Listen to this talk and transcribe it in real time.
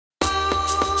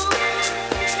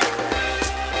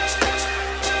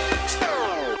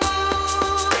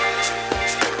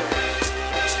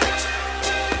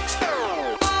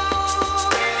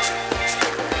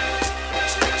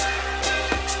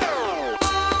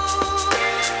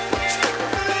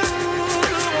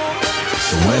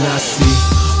When I see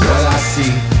what I see,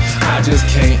 I just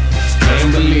can't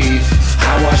believe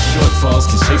how our shortfalls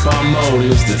can shape our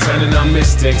motives, they're turning our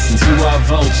mistakes into our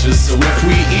vultures. So if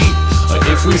we eat or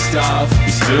if we starve,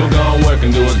 we still gonna work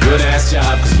and do a good ass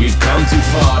job, cause we've come too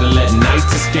far to let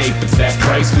nights escape. It's that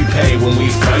price we pay when we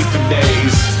fight for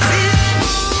days.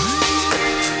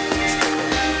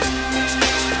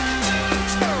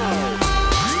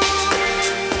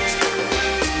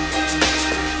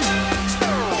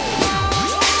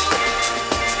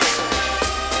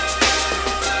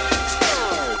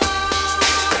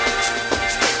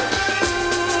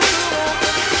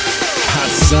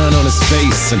 Sun on his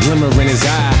face, a glimmer in his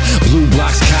eye. Blue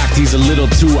blocks cocked, he's a little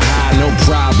too high, no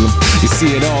problem. You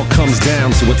see, it all comes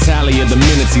down to a tally of the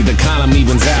minutes, the column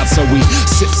evens out. So we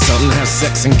sip something, have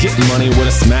sex, and get money with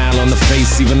a smile on the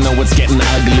face, even though it's getting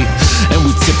ugly. And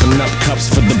we tipping up cups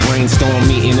for the brainstorm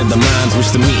meeting of the minds.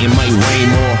 Wish the meeting might rain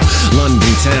more.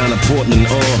 London town or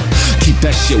Portland, or keep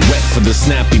that shit wet for the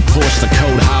snappy Porsche, the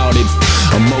cold-hearted.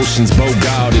 Emotions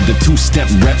bogarted, the two-step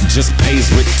rep just pays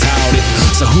retarded.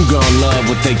 So who gon' love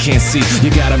what they can't see?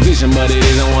 You got a vision, but it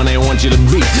isn't one they want you to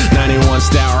be. 91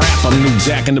 style rap, I'm New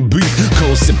Jack in the beat.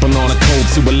 Cold sipping on a cold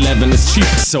 211 is cheap.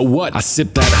 So what? I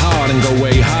sip that hard and go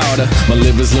way harder. My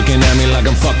liver's looking at me like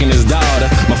I'm fucking his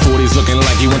daughter. My 40's looking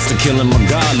like he wants to kill him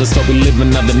regardless. But we live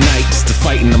another night just to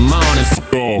fight in the morning.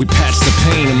 We patch the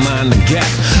pain and mind the gap,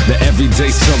 the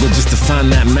everyday struggle just to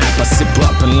find that map. I sip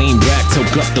up and lean back,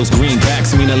 toke up those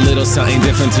greenbacks, mean a little something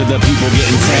different to the people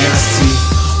getting taxed. When I see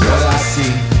what I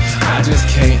see, I just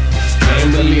can't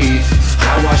believe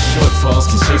how our shortfalls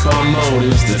can shape our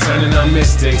motives, they're turning our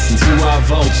mistakes into our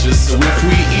vultures. So if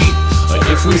we eat or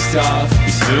if we starve,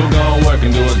 we still gonna work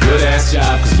and do a good ass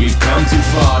job, cause we've come too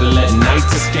far to let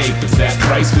nights escape. It's that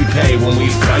price we pay when we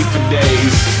fight for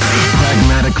days.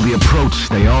 Pragmatically approach,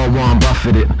 they all Warren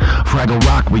Buffett it. Fraggle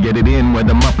Rock, we get it in where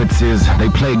the Muppets is. They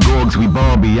play Gorgs, we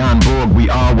ball beyond Borg. We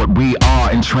are what we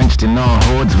are, entrenched in our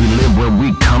hordes. We live where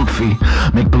we comfy,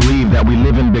 make believe that we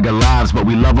live in bigger lives, but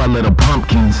we love our little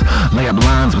pumpkins. Lay up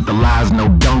lines with the lies, no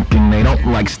dunking. They don't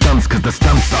like stunts cause the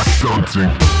stunts are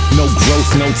stunting. No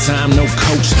growth, no time, no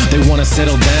coach. They wanna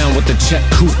settle down with the check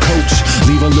coupe coach.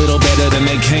 Leave a little better than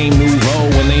they came nouveau,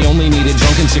 when they only needed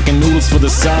drunken chicken noodles for the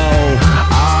soul.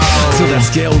 Till that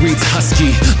scale reads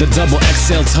husky, the double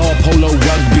XL tall polo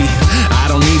rugby. I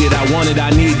don't need it, I want it, I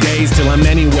need days till I'm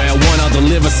anywhere. One, I'll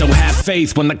deliver, so have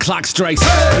faith when the clock strikes.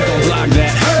 We gon' block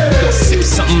that, we gon' sip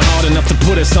something hard enough to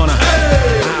put us on a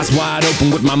eyes wide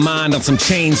open with my mind on some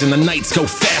change, and the nights go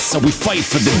fast, so we fight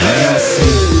for the day. When I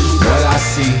see what I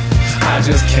see, I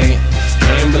just can't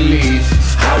believe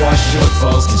how our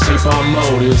shortfalls can shape our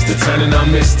motives, they're turning our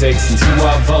mistakes into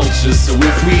our vultures. So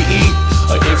if we eat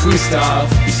or if we starve,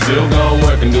 we still gonna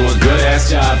work and do a good ass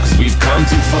job, cause we've come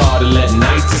too far to let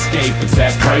nights escape. It's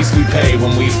that price we pay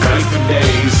when we fight for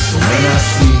days. When I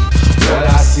see what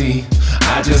I see,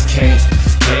 I just can't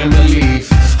believe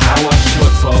how our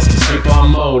shortfalls can shape our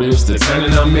motives, they're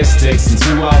turning our mistakes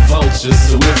into our vultures.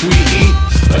 So if we eat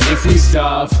or if we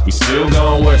starve, we still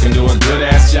gonna work and do a good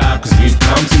ass job, cause we've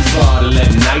come too far to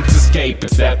let nights escape.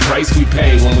 It's that price we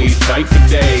pay when we fight for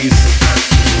days.